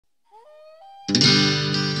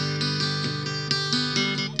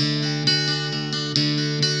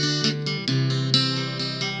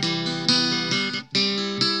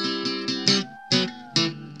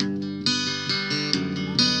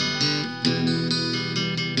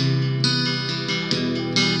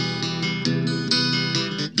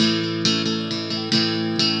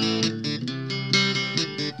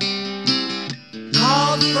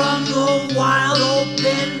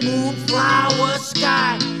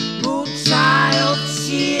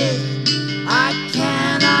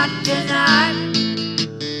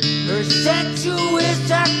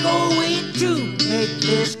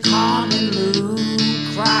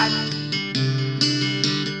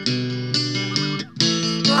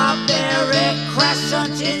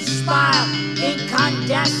crescent inspire,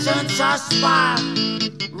 incandescence aspire.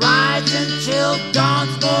 Rise until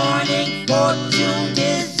dawn's morning fortune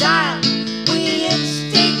desire. We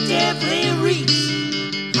instinctively reach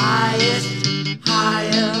highest,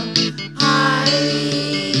 higher, high.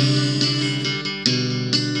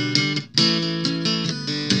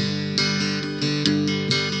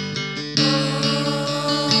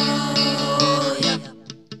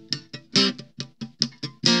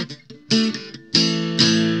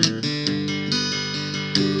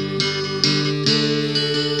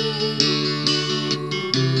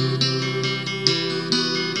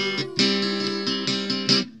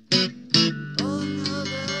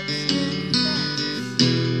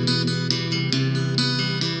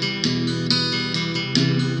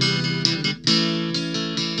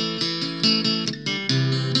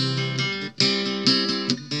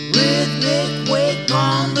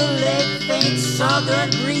 On the lake, faint southern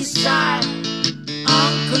breeze side,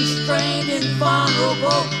 unconstrained,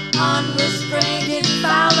 invulnerable, unrestrained,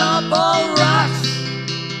 infallible rush.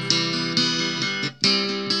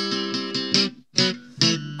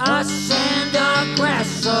 Ascend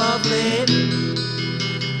aggressively,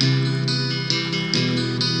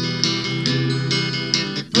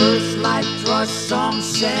 first light thrust song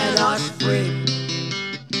set us free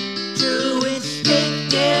to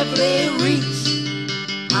instinctively reach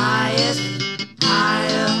highest,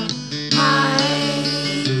 higher, high.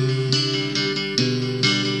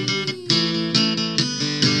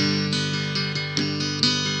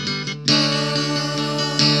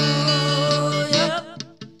 Oh, yeah.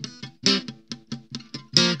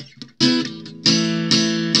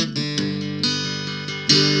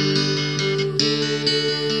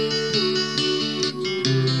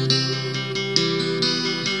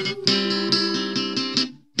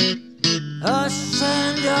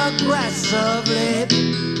 Ascend aggressively,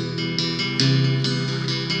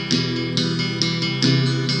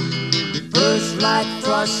 first light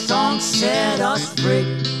thrust song set us free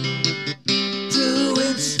to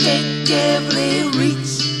instinctively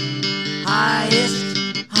reach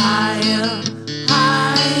highest, higher.